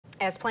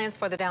As plans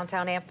for the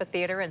downtown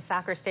amphitheater and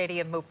soccer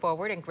stadium move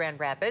forward in Grand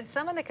Rapids,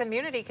 some in the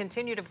community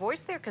continue to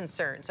voice their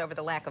concerns over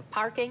the lack of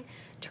parking,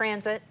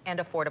 transit, and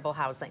affordable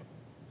housing.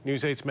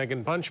 News 8's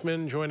Megan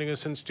Bunchman joining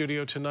us in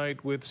studio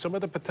tonight with some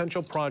of the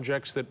potential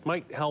projects that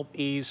might help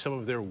ease some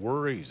of their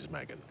worries,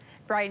 Megan.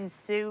 Brian,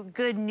 Sue,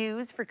 good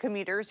news for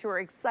commuters who are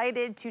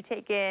excited to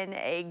take in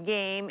a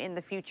game in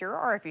the future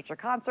or a future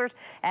concert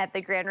at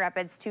the Grand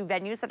Rapids 2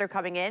 venues that are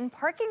coming in.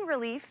 Parking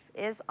relief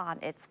is on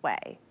its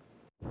way.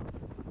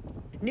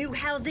 New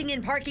housing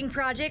and parking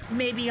projects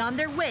may be on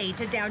their way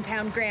to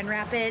downtown Grand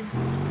Rapids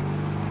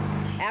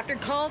after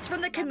calls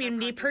from the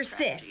community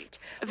persist.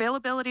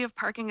 Availability of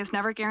parking is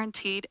never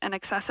guaranteed, and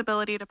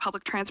accessibility to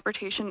public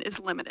transportation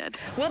is limited.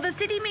 While the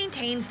city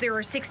maintains there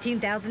are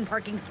 16,000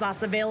 parking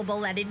spots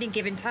available at any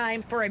given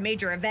time for a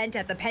major event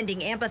at the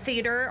pending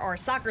amphitheater or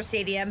soccer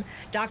stadium,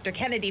 Dr.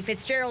 Kennedy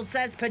Fitzgerald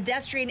says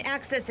pedestrian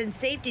access and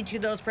safety to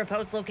those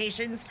proposed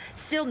locations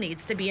still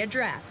needs to be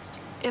addressed.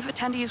 If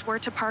attendees were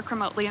to park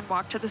remotely and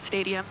walk to the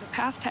stadium, the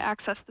path to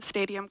access the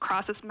stadium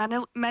crosses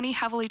many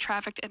heavily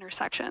trafficked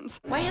intersections.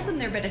 Why hasn't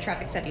there been a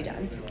traffic study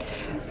done?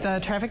 The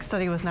traffic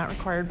study was not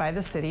required by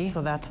the city,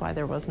 so that's why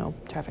there was no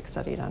traffic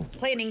study done.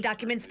 Planning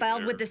documents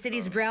filed with the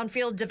city's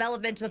Brownfield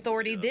Development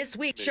Authority this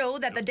week show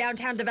that the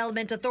Downtown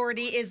Development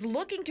Authority is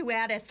looking to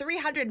add a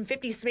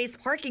 350-space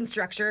parking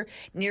structure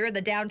near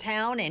the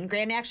downtown, and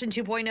Grand Action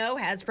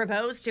 2.0 has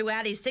proposed to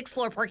add a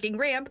 6th-floor parking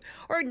ramp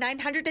or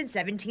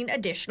 917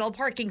 additional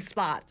parking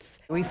spots.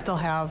 We still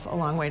have a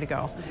long way to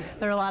go.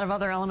 There are a lot of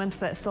other elements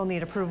that still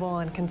need approval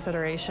and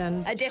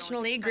consideration.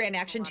 Additionally, Grand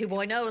Action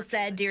 2.0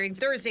 said during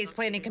Thursday's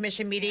Planning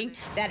Commission meeting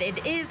that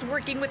it is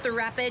working with the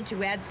Rapid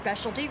to add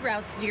specialty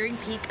routes during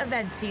peak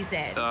event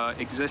season. The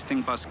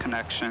existing bus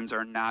connections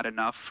are not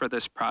enough for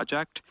this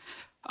project.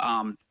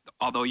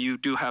 Although you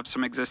do have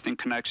some existing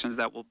connections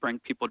that will bring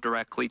people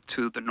directly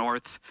to the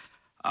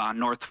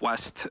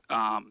northwest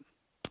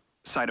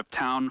side of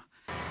town.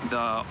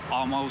 The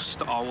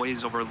almost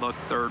always overlooked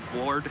 3rd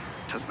Ward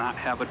does not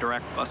have a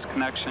direct bus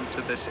connection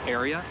to this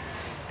area,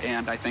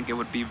 and I think it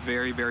would be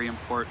very, very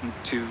important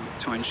to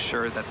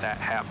ensure that that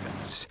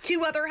happens.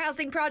 2 other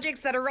housing projects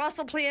that are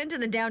also planned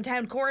in the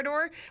downtown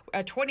corridor.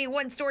 A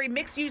 21-story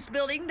mixed-use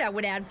building that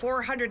would add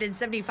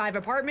 475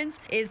 apartments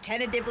is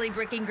tentatively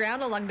breaking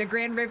ground along the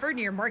Grand River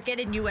near Market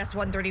and US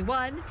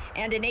 131,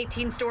 and an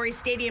 18-story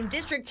stadium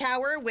district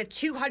tower with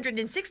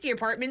 260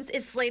 apartments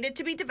is slated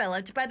to be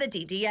developed by the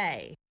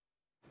DDA.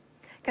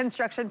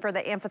 Construction for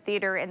the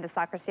amphitheater and the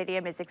soccer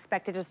stadium is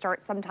expected to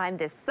start sometime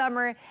this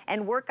summer,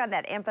 and work on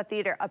that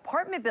amphitheater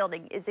apartment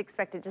building is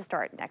expected to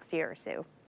start next year, Sue.